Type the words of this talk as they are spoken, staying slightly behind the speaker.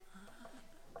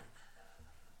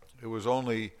It was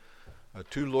only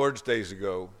 2 Lord's Days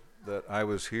ago that I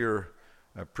was here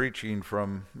preaching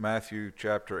from Matthew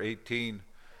chapter 18,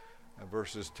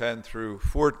 verses 10 through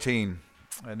 14.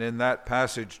 And in that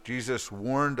passage, Jesus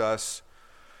warned us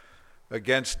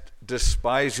against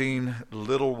despising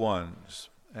little ones.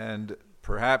 And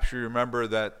perhaps you remember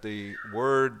that the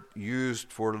word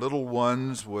used for little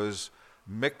ones was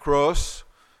mikros.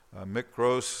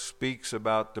 Mikros speaks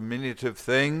about diminutive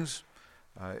things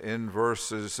in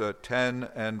verses 10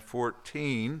 and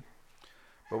 14.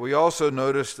 But we also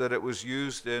notice that it was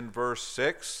used in verse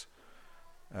 6.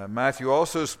 Matthew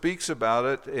also speaks about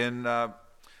it in the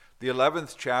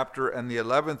 11th chapter and the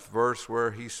 11th verse,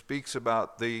 where he speaks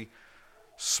about the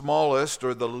smallest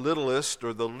or the littlest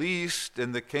or the least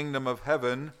in the kingdom of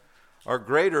heaven are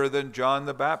greater than John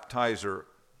the Baptizer.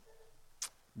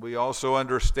 We also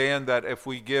understand that if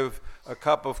we give a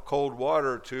cup of cold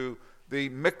water to the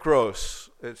mikros,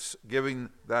 it's giving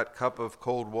that cup of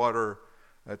cold water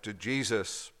to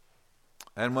Jesus.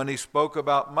 And when he spoke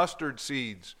about mustard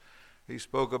seeds, he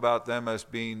spoke about them as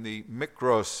being the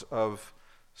mikros of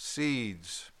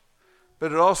seeds.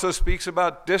 But it also speaks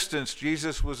about distance.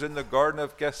 Jesus was in the Garden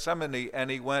of Gethsemane and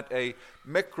he went a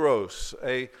mikros,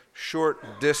 a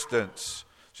short distance.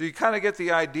 So you kind of get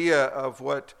the idea of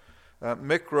what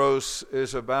mikros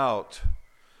is about.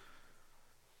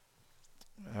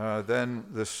 Then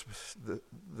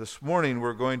this morning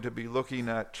we're going to be looking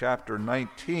at chapter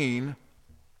 19,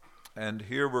 and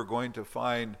here we're going to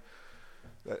find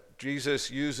that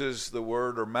Jesus uses the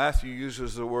word, or Matthew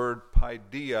uses the word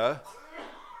paideia,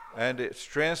 and it's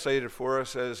translated for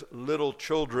us as little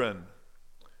children.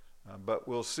 But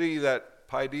we'll see that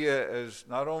paideia is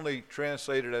not only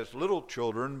translated as little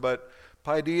children, but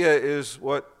paideia is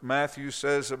what Matthew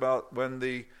says about when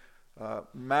the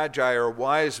Magi or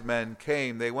wise men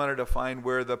came. They wanted to find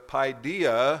where the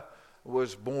paideia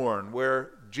was born,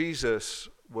 where Jesus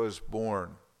was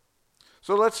born.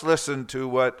 So let's listen to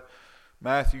what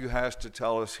Matthew has to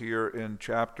tell us here in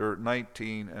chapter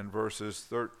 19 and verses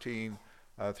 13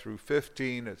 through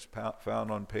 15. It's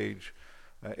found on page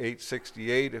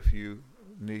 868 if you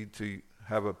need to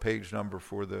have a page number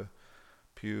for the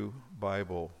Pew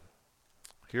Bible.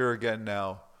 Here again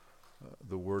now,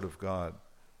 the Word of God.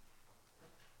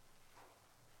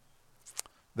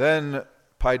 Then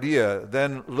paideia,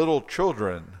 then little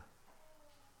children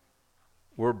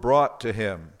were brought to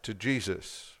him, to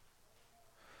Jesus,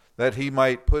 that he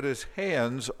might put his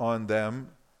hands on them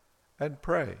and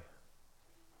pray.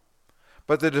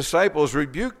 But the disciples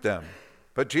rebuked them.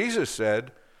 But Jesus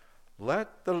said,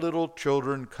 "Let the little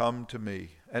children come to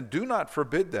me, and do not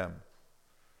forbid them,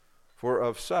 for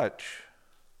of such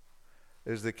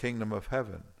is the kingdom of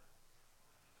heaven."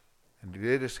 And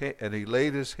he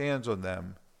laid his hands on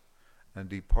them and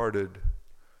departed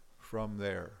from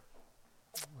there.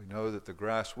 We know that the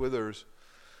grass withers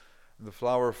and the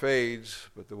flower fades,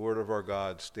 but the word of our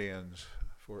God stands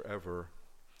forever.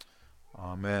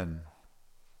 Amen.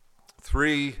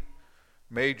 3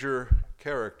 major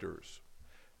characters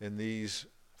in these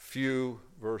few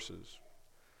verses.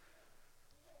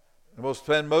 And we'll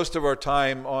spend most of our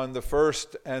time on the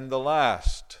first and the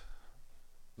last.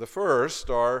 The first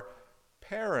are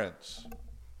parents.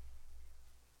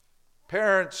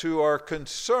 Parents who are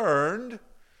concerned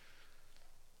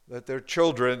that their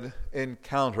children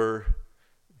encounter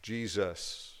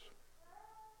Jesus.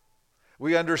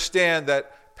 We understand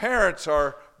that parents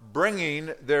are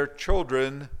bringing their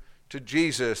children to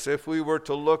Jesus. If we were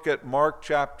to look at Mark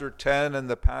chapter 10 and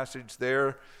the passage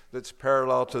there that's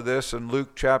parallel to this, and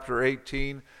Luke chapter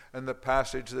 18 and the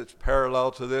passage that's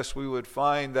parallel to this, we would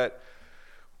find that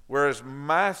whereas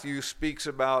Matthew speaks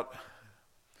about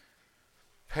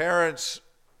parents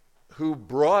who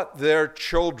brought their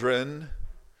children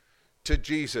to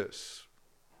Jesus,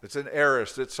 it's an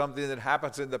aorist, it's something that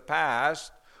happens in the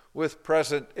past with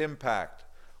present impact.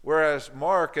 Whereas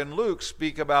Mark and Luke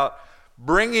speak about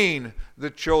bringing the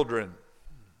children.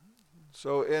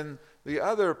 So in the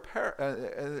other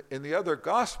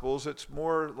Gospels, it's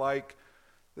more like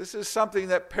this is something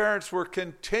that parents were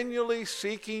continually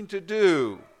seeking to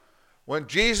do. When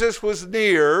Jesus was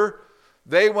near,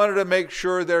 they wanted to make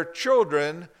sure their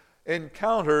children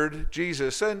encountered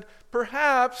Jesus. And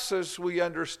perhaps, as we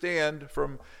understand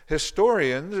from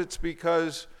historians, it's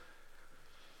because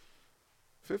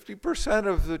 50%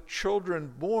 of the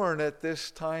children born at this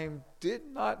time did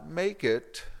not make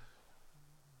it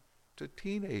to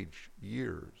teenage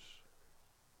years.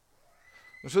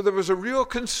 And so there was a real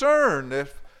concern,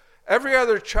 if every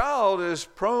other child is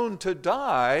prone to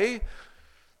die,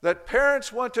 that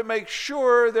parents want to make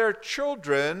sure their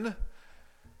children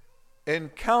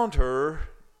encounter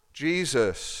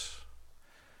Jesus.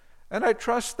 And I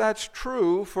trust that's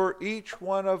true for each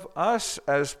one of us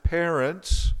as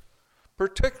parents,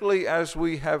 particularly as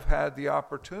we have had the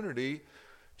opportunity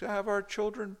to have our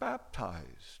children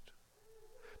baptized.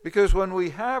 Because when we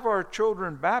have our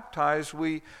children baptized,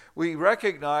 we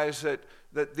recognize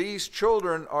that these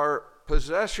children are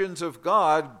possessions of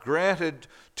God granted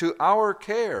to our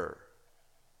care.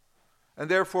 And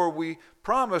therefore we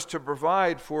promise to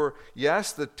provide for,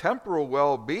 yes, the temporal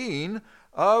well-being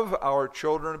of our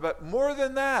children, but more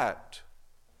than that,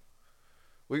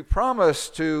 we promise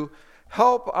to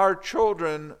help our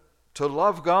children to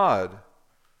love God,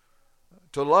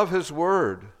 to love His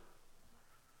Word.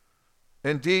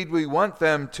 Indeed, we want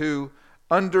them to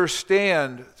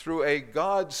understand through a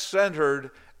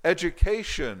God-centered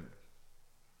education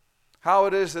how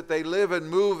it is that they live and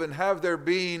move and have their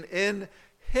being in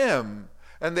Him,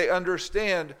 and they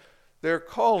understand their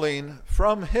calling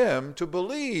from Him to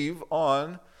believe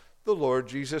on the Lord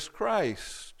Jesus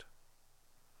Christ.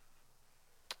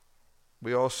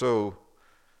 We also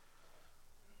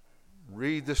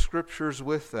read the Scriptures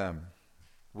with them.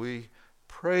 We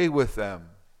pray with them.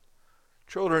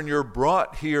 Children, you're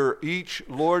brought here each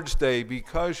Lord's Day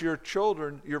because your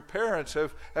parents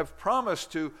have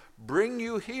promised to bring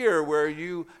you here where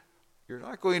you're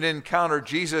not going to encounter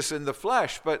Jesus in the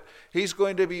flesh, but He's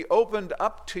going to be opened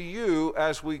up to you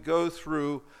as we go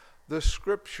through the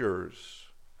Scriptures.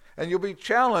 And you'll be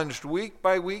challenged week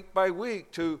by week by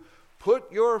week to put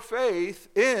your faith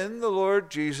in the Lord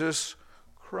Jesus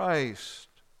Christ.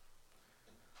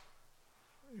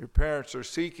 Your parents are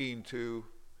seeking to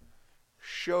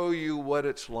show you what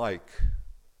it's like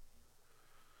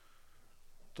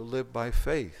to live by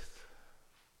faith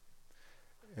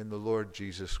in the Lord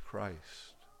Jesus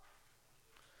Christ.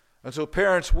 And so,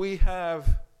 parents, we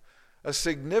have a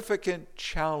significant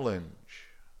challenge.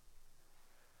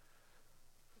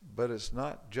 But it's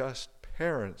not just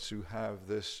parents who have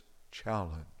this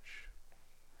challenge.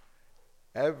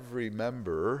 Every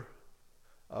member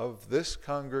of this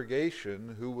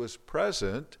congregation who was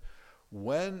present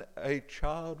when a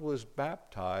child was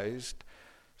baptized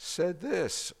said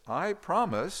this: I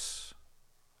promise,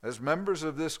 as members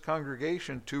of this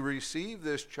congregation, to receive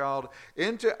this child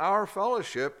into our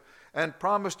fellowship and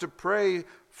promise to pray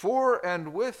for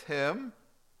and with him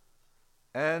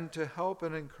and to help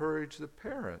and encourage the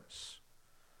parents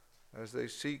as they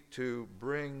seek to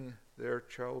bring their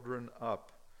children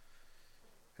up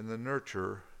in the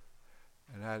nurture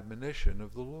and admonition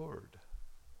of the Lord.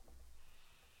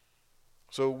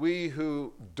 So we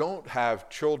who don't have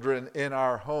children in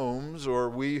our homes, or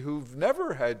we who've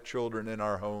never had children in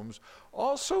our homes,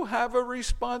 also have a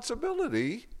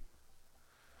responsibility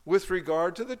with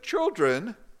regard to the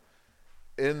children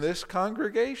in this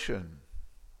congregation.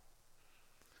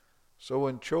 So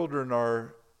when children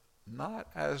are not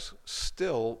as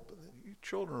still, you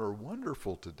children are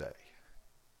wonderful today.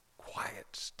 Quiet,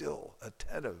 still,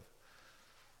 attentive.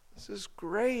 This is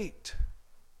great.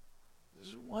 This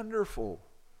is wonderful.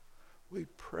 We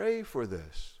pray for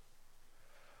this.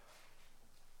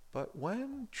 But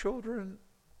when children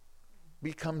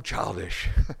become childish,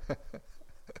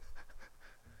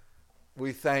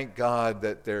 we thank God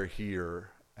that they're here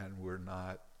and we're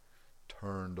not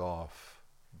turned off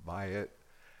by it,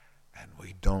 and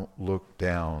we don't look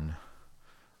down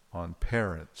on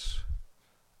parents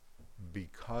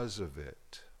because of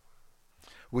it.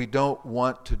 We don't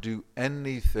want to do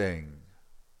anything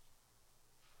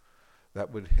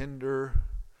that would hinder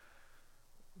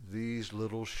these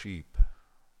little sheep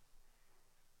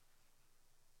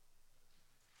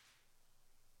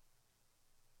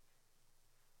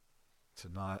to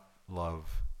not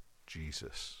love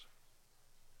Jesus.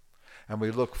 And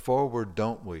we look forward,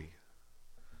 don't we,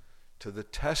 to the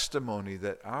testimony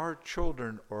that our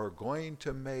children are going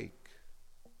to make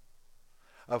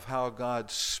of how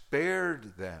God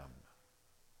spared them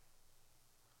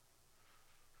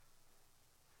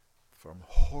from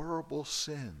horrible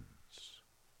sins,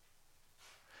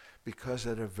 because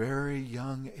at a very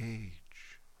young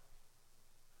age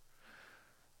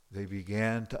they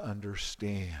began to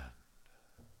understand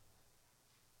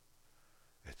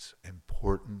it's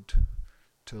important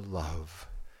to love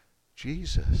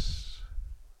Jesus.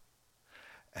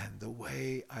 And the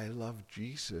way I love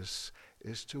Jesus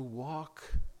is to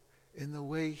walk in the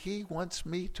way He wants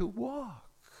me to walk.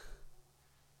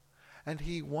 And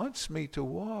He wants me to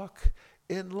walk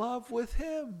in love with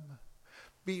Him,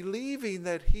 believing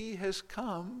that He has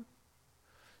come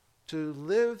to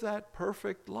live that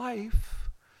perfect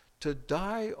life, to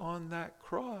die on that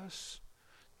cross,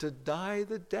 to die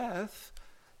the death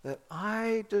that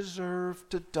I deserve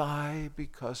to die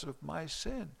because of my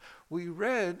sin. We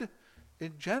read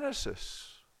in Genesis.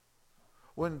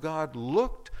 When God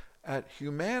looked at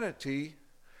humanity,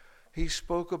 he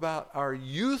spoke about our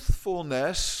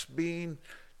youthfulness being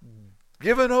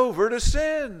given over to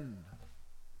sin.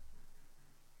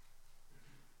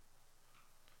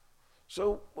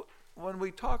 So when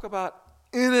we talk about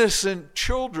innocent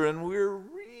children, we're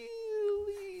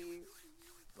really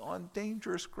on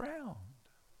dangerous ground.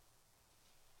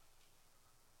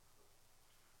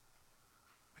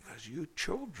 Because you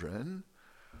children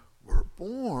were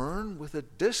born with a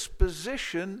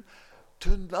disposition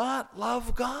to not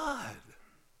love God.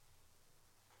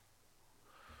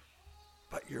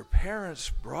 But your parents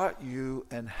brought you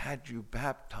and had you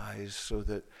baptized so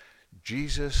that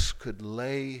Jesus could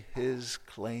lay his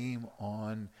claim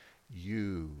on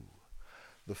you.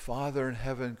 The Father in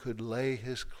heaven could lay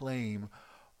his claim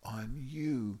on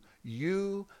you.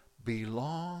 You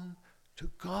belong to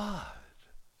God.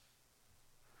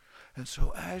 And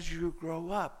so as you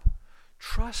grow up,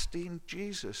 trusting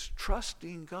Jesus,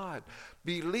 trusting God,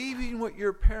 believing what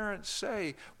your parents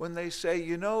say when they say,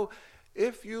 you know,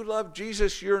 if you love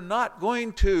Jesus, you're not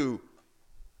going to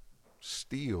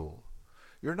steal.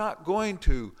 You're not going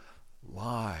to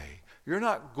lie. You're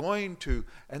not going to,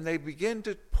 and they begin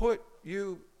to put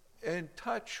you in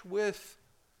touch with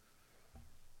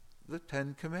the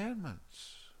Ten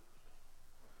Commandments.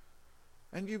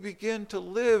 And you begin to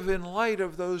live in light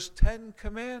of those 10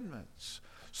 commandments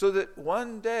so that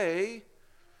one day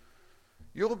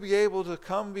you'll be able to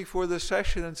come before the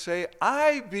session and say,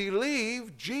 I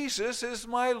believe Jesus is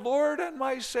my Lord and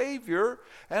my Savior,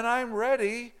 and I'm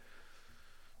ready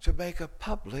to make a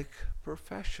public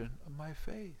profession of my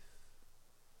faith.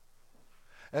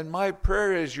 And my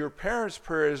prayer is, your parents'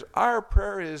 prayer is, our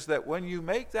prayer is that when you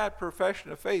make that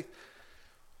profession of faith,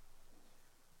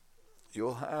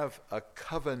 you'll have a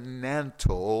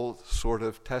covenantal sort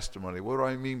of testimony. What do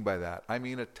I mean by that? I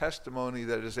mean a testimony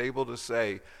that is able to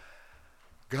say,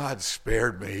 God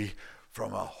spared me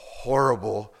from a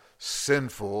horrible,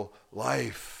 sinful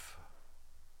life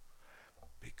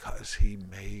because he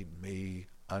made me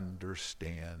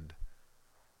understand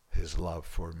his love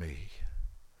for me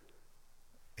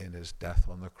in his death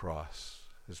on the cross,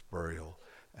 his burial,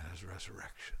 and his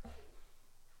resurrection.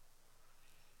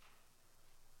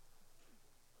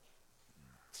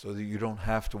 So that you don't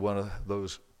have to one of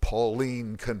those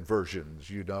Pauline conversions,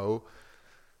 you know,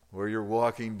 where you're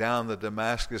walking down the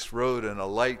Damascus Road and a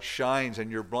light shines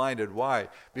and you're blinded. Why?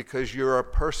 Because you're a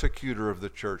persecutor of the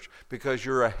church, because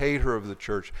you're a hater of the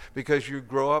church, because you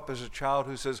grow up as a child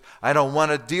who says, I don't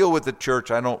want to deal with the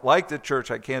church, I don't like the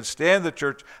church, I can't stand the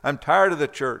church, I'm tired of the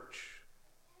church.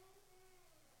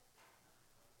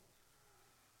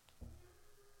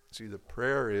 See, the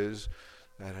prayer is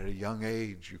that at a young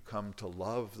age you come to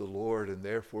love the Lord, and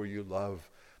therefore you love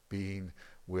being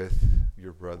with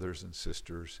your brothers and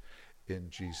sisters in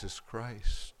Jesus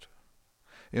Christ.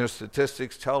 You know,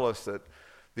 statistics tell us that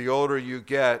the older you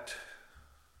get,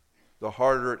 the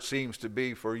harder it seems to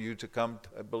be for you to come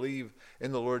to believe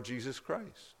in the Lord Jesus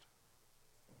Christ.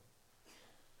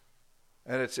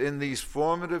 And it's in these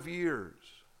formative years,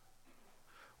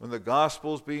 when the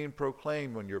gospel is being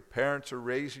proclaimed, when your parents are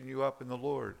raising you up in the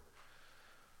Lord,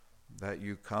 that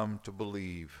you come to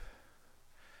believe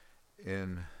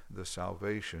in the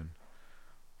salvation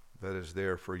that is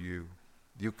there for you.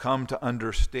 You come to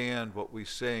understand what we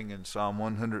sing in Psalm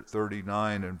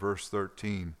 139 and verse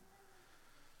 13.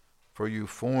 For you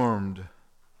formed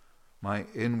my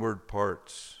inward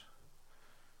parts.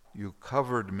 You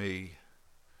covered me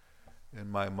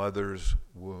in my mother's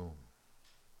womb.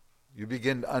 You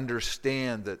begin to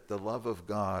understand that the love of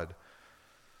God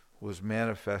was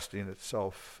manifesting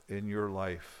itself in your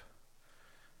life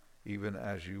even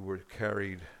as you were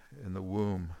carried in the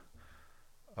womb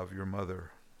of your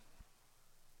mother.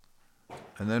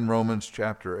 And then Romans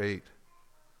chapter 8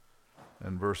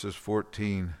 and verses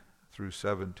 14 through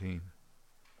 17.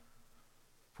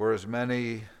 For as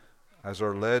many as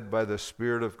are led by the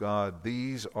Spirit of God,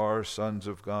 these are sons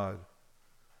of God.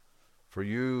 For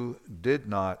you did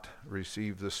not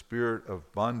receive the spirit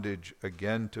of bondage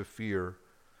again to fear,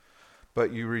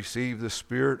 but you received the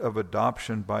spirit of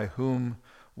adoption, by whom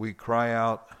we cry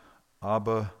out,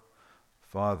 Abba,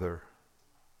 Father.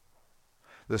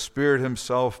 The Spirit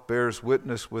himself bears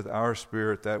witness with our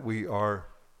spirit that we are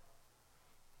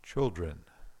children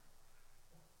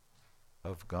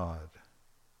of God.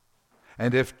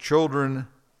 And if children,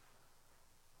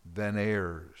 then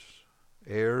heirs,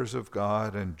 heirs of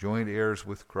God and joint heirs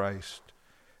with Christ,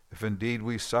 if indeed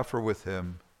we suffer with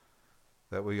him,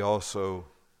 that we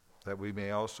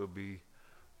may also be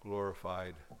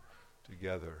glorified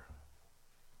together.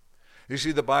 You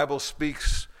see, the Bible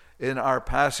speaks in our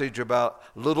passage about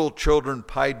little children,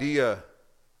 paideia,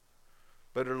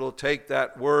 but it'll take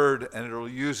that word and it'll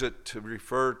use it to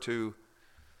refer to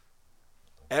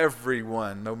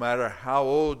everyone, no matter how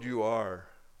old you are,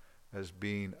 as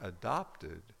being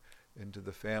adopted into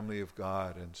the family of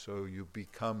God. And so you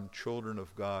become children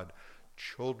of God,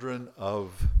 children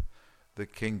of the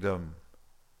kingdom,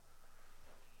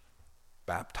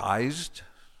 baptized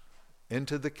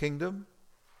into the kingdom,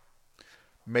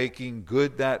 making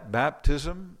good that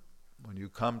baptism when you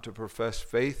come to profess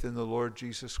faith in the Lord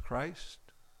Jesus Christ,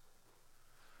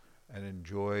 and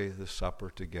enjoy the supper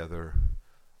together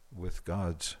with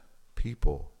God's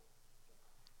people.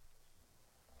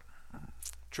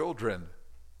 Children,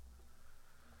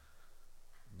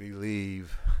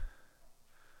 believe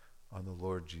on the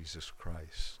Lord Jesus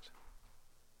Christ.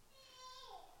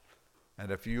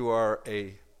 And if you are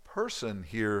a person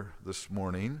here this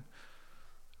morning,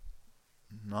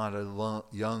 not a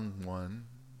young one,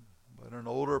 but an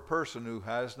older person who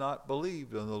has not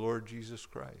believed on the Lord Jesus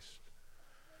Christ,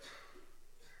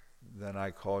 then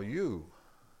I call you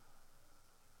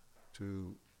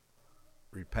to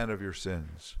repent of your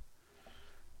sins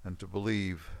and to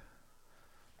believe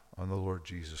on the Lord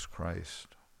Jesus Christ.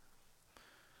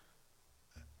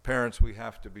 Parents, we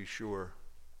have to be sure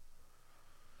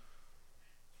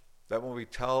that when we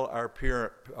tell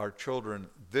our children,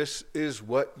 this is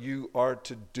what you are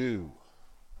to do,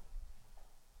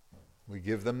 we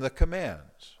give them the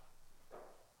commands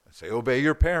and say, obey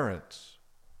your parents,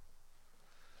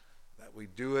 that we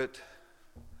do it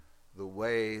the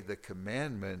way the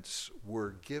commandments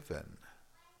were given.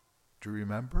 Do you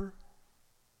remember?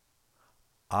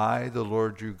 I, the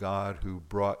Lord your God, who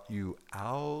brought you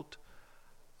out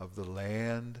of the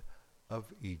land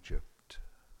of Egypt.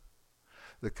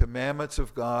 The commandments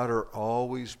of God are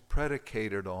always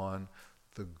predicated on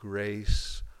the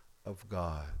grace of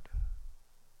God.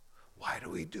 Why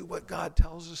do we do what God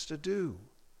tells us to do?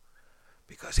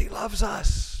 Because he loves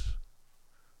us.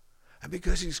 And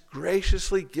because he's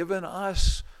graciously given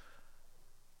us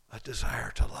a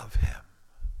desire to love him.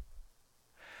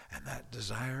 And that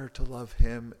desire to love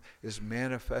him is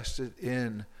manifested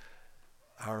in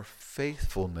our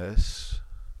faithfulness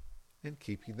in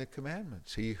keeping the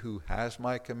commandments. He who has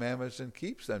my commandments and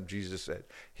keeps them, Jesus said,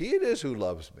 he it is who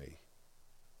loves me.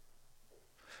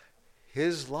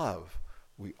 His love,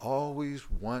 we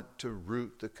always want to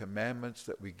root the commandments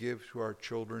that we give to our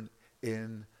children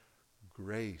in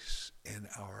grace, in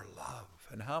our love.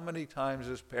 And how many times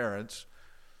as parents,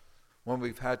 when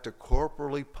we've had to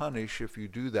corporally punish, if you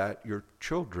do that, your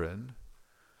children,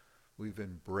 we've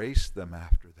embraced them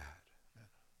after that, and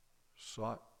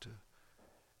sought to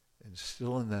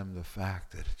instill in them the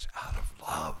fact that it's out of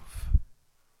love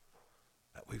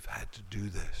that we've had to do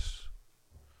this.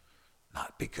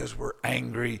 Not because we're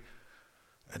angry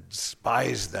and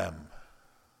despise them,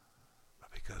 but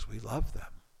because we love them.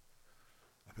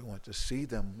 And we want to see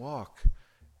them walk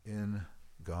in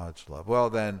God's love. Well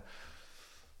then,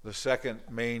 the second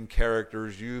main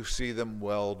characters, you see them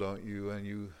well, don't you? And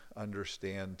you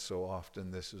understand so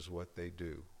often this is what they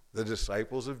do. The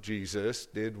disciples of Jesus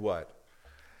did what?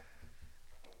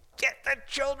 Get the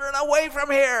children away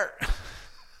from here.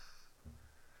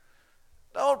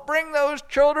 Don't bring those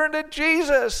children to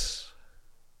Jesus.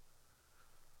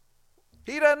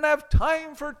 He doesn't have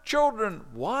time for children.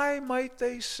 Why might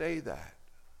they say that?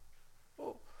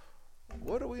 Well,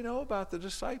 what do we know about the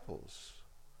disciples?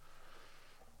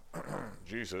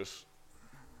 Jesus,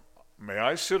 may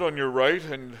I sit on your right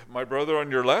and my brother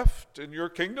on your left in your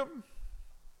kingdom?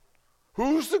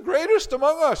 Who's the greatest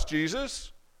among us,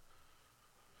 Jesus?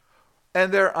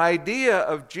 And their idea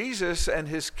of Jesus and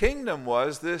his kingdom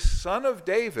was this son of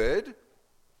David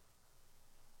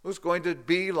was going to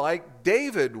be like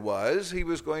David was. He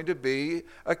was going to be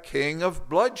a king of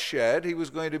bloodshed. He was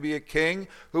going to be a king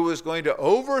who was going to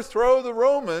overthrow the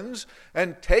Romans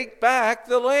and take back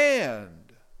the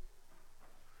land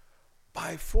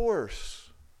by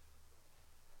force.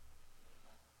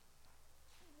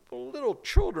 Little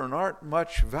children aren't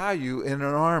much value in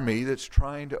an army that's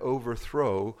trying to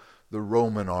overthrow the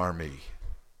Roman army.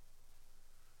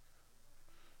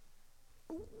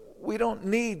 We don't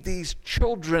need these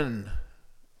children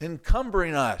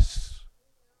encumbering us.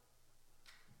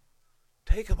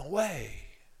 Take them away.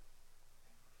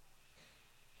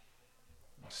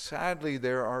 Sadly,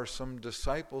 there are some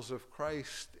disciples of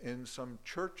Christ in some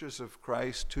churches of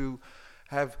Christ who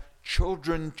have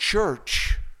children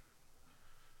church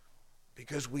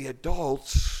because we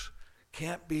adults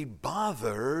can't be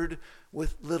bothered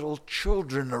with little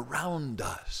children around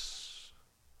us.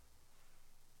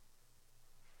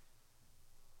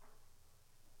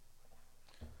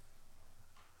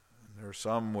 are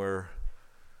some where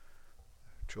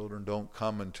children don't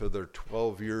come until they're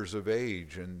 12 years of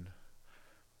age, and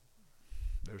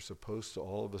they're supposed to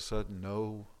all of a sudden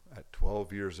know at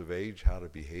 12 years of age how to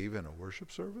behave in a worship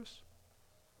service.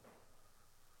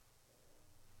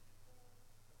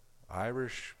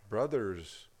 Irish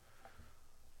brothers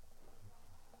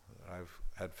that I've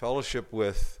had fellowship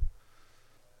with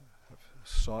have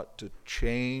sought to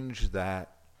change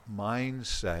that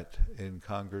mindset in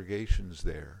congregations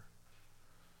there.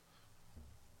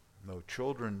 No,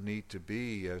 children need to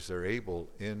be, as they're able,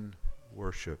 in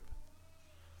worship.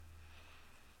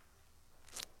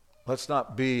 Let's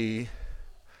not be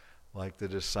like the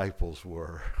disciples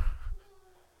were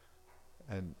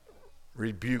and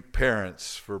rebuke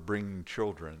parents for bringing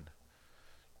children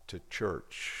to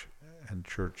church and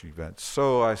church events.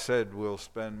 So I said we'll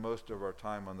spend most of our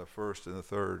time on the first and the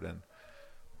third, and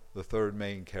the third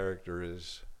main character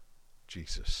is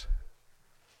Jesus.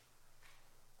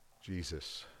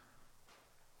 Jesus.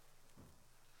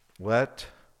 Let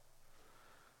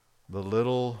the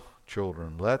little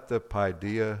children, let the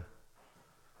paideia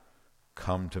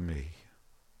come to me,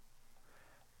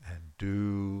 and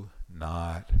do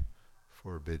not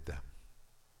forbid them.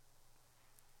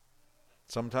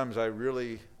 Sometimes I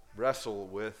really wrestle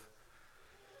with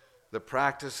the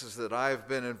practices that I've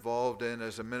been involved in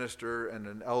as a minister and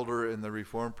an elder in the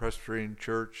Reformed Presbyterian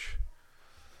Church.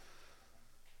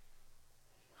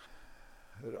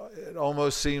 It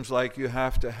almost seems like you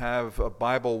have to have a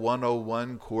Bible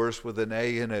 101 course with an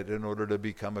A in it in order to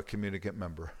become a communicant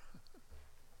member.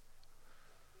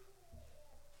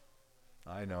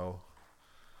 I know.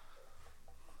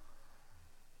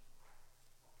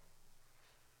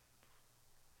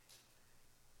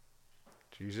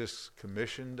 Jesus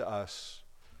commissioned us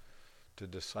to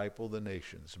disciple the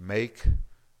nations, make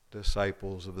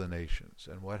disciples of the nations.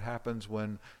 And what happens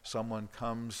when someone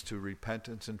comes to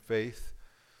repentance and faith?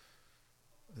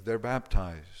 They're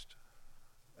baptized,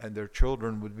 and their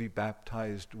children would be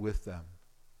baptized with them.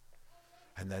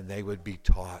 And then they would be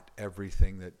taught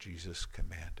everything that Jesus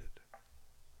commanded.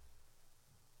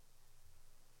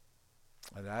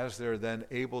 And as they're then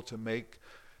able to make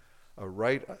a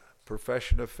right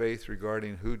profession of faith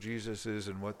regarding who Jesus is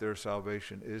and what their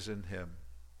salvation is in him,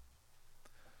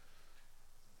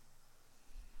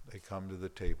 they come to the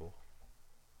table.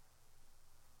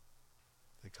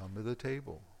 They come to the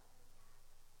table.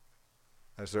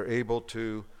 As they're able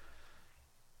to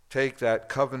take that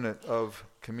covenant of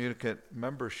communicant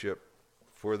membership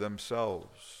for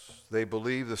themselves. They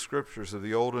believe the scriptures of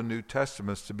the Old and New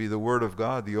Testaments to be the Word of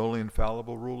God, the only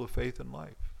infallible rule of faith and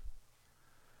life.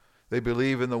 They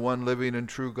believe in the one living and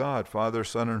true God, Father,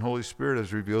 Son, and Holy Spirit,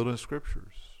 as revealed in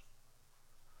scriptures.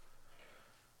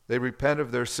 They repent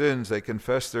of their sins. They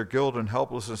confess their guilt and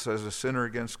helplessness as a sinner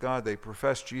against God. They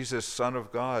profess Jesus, Son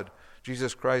of God,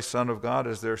 Jesus Christ, Son of God,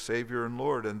 as their Savior and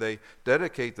Lord. And they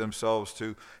dedicate themselves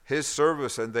to his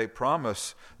service, and they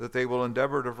promise that they will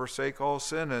endeavor to forsake all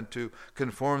sin and to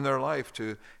conform their life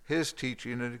to his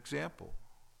teaching and example.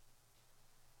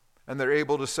 And they're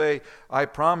able to say, I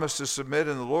promise to submit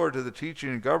in the Lord to the teaching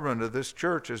and government of this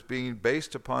church as being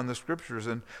based upon the scriptures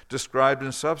and described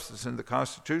in substance in the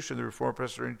Constitution of the Reformed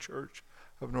Presbyterian Church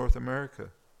of North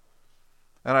America.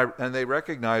 And they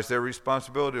recognize their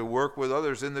responsibility to work with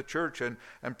others in the church and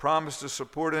promise to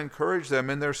support and encourage them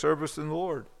in their service in the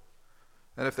Lord.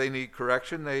 And if they need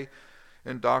correction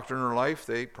in doctrine or life,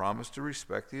 they promise to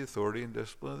respect the authority and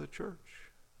discipline of the church.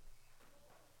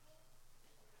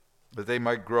 That they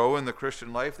might grow in the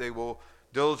Christian life, they will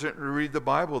diligently read the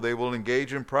Bible. They will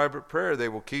engage in private prayer. They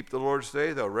will keep the Lord's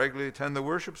Day. They'll regularly attend the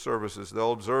worship services.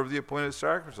 They'll observe the appointed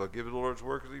sacrifice. They'll give the Lord's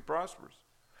work as he prospers.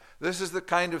 This is the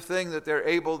kind of thing that they're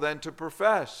able then to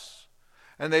profess.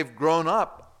 And they've grown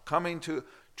up coming to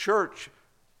church,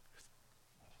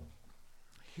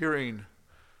 hearing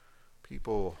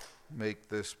people make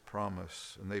this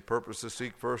promise. And they purpose to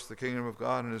seek first the kingdom of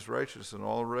God and his righteousness in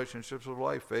all relationships of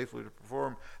life, faithfully to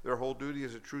perform their whole duty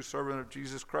as a true servant of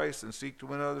Jesus Christ and seek to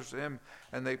win others to him.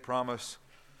 And they promise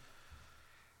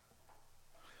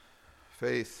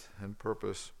faith and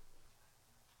purpose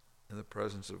in the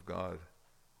presence of God,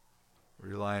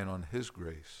 relying on his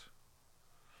grace,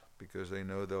 because they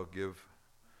know they'll give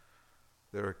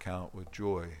their account with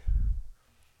joy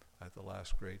at the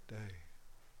last great day.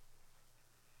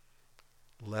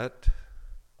 Let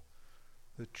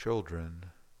the children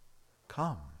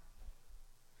come.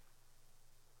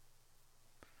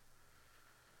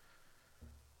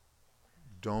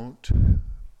 Don't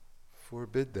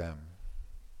forbid them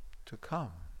to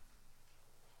come,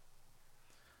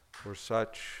 for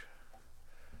such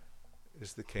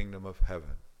is the kingdom of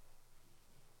heaven.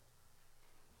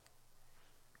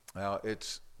 Now,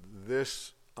 it's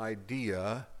this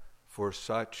idea, for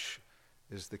such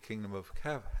is the kingdom of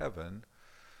heaven,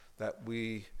 that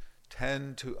we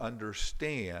tend to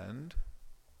understand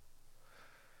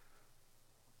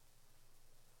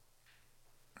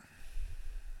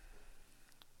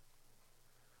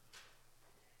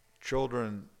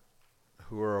children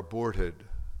who are aborted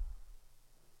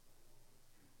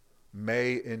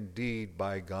may indeed,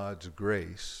 by God's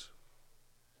grace,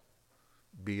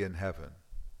 be in heaven.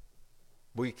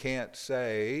 We can't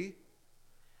say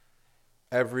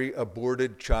every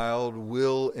aborted child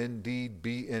will indeed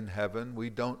be in heaven. We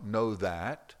don't know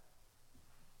that.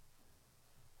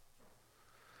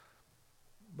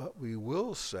 But we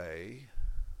will say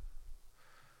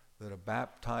that a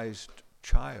baptized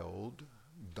child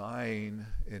dying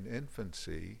in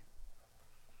infancy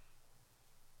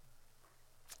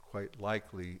quite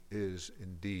likely is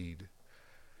indeed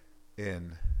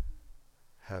in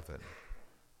heaven,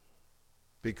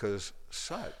 because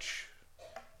such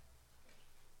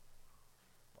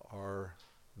are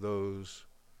those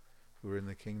who are in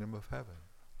the kingdom of heaven.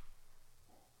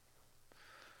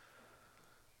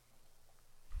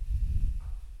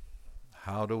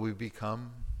 How do we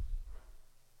become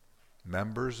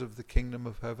members of the kingdom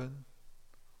of heaven?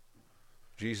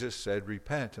 Jesus said,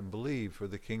 repent and believe, for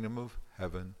the kingdom of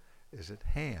heaven is at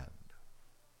hand.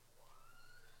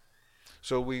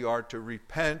 So we are to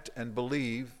repent and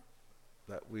believe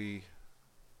that we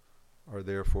are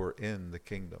therefore in the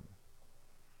kingdom.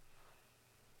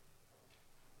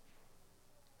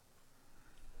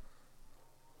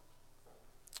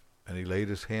 And he laid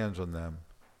his hands on them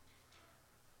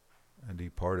and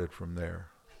departed from there.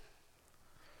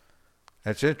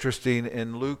 It's interesting,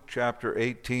 in Luke chapter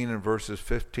 18 and verses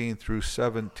 15 through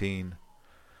 17,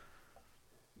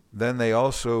 then they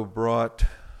also brought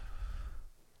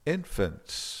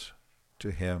infants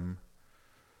to him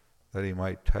that he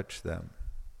might touch them.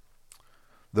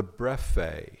 The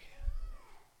brephae.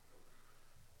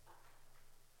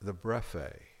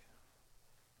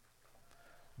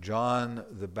 John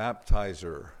the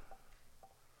Baptizer,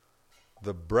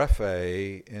 the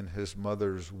brephae in his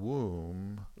mother's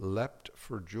womb leapt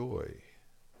for joy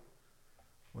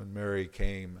when Mary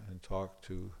came and talked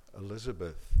to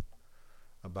Elizabeth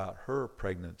about her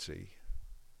pregnancy.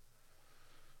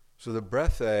 So the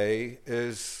brephae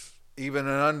is even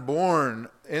an unborn,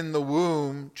 in the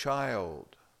womb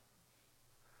child.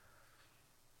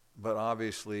 But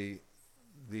obviously,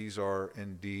 these are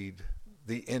indeed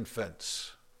the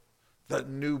infants, the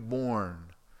newborn.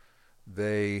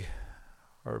 They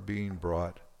are being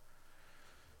brought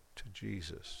to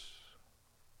Jesus.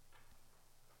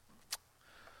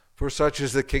 For such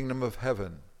is the kingdom of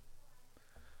heaven.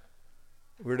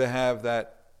 We're to have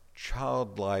that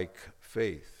childlike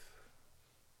faith.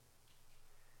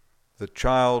 The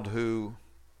child who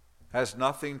has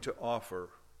nothing to offer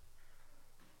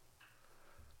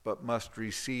but must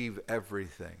receive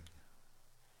everything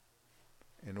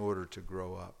in order to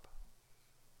grow up.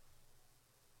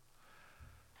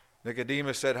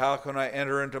 Nicodemus said, how can I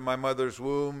enter into my mother's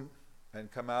womb and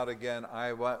come out again?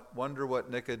 I wonder what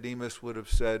Nicodemus would have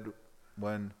said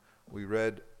when we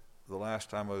read the last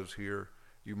time I was here,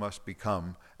 you must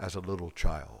become as a little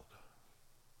child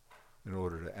in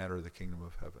order to enter the kingdom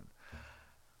of heaven.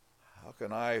 How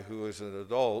can I, who is an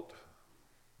adult,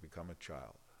 become a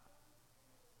child?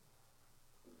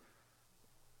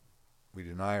 We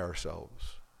deny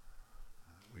ourselves.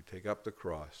 We take up the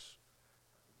cross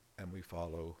and we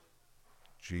follow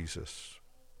Jesus.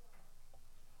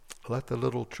 Let the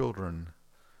little children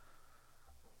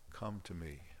come to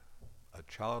me. A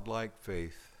childlike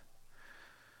faith,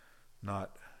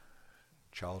 not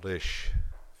childish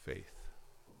faith.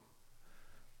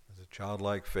 The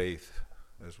childlike faith,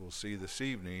 as we'll see this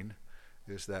evening,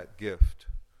 is that gift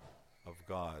of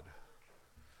God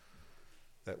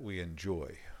that we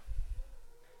enjoy.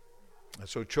 And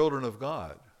so, children of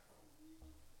God,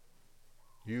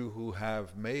 you who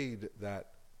have made that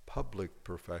public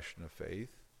profession of faith,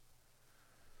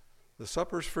 the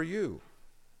supper's for you.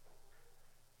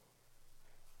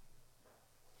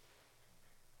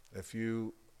 If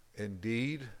you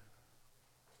indeed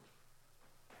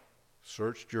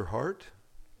searched your heart,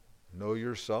 know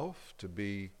yourself to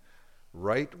be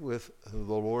right with the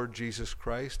Lord Jesus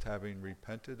Christ, having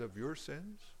repented of your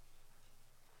sins,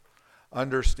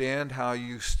 understand how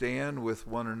you stand with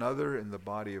one another in the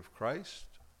body of Christ.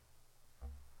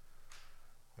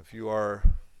 If you are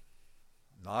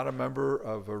not a member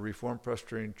of a Reformed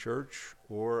Presbyterian church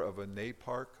or of a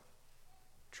NAPARC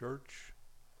church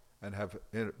and have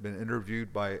been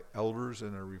interviewed by elders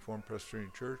in a Reformed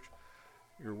Presbyterian church,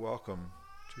 you're welcome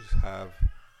to have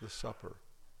the supper.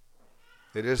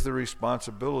 it is the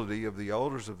responsibility of the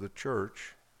elders of the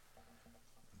church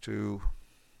to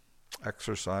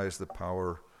exercise the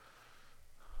power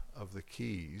of the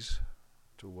keys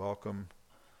to welcome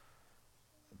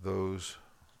those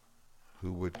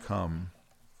who would come,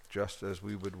 just as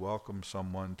we would welcome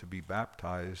someone to be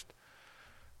baptized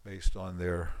based on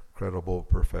their credible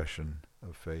profession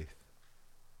of faith.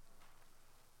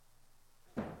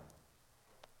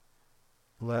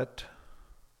 Let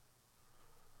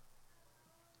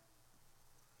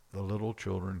the little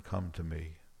children come to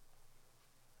me,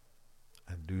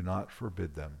 and do not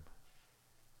forbid them,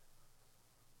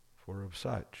 for of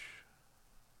such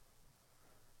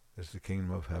is the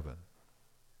kingdom of heaven.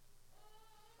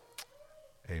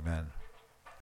 Amen.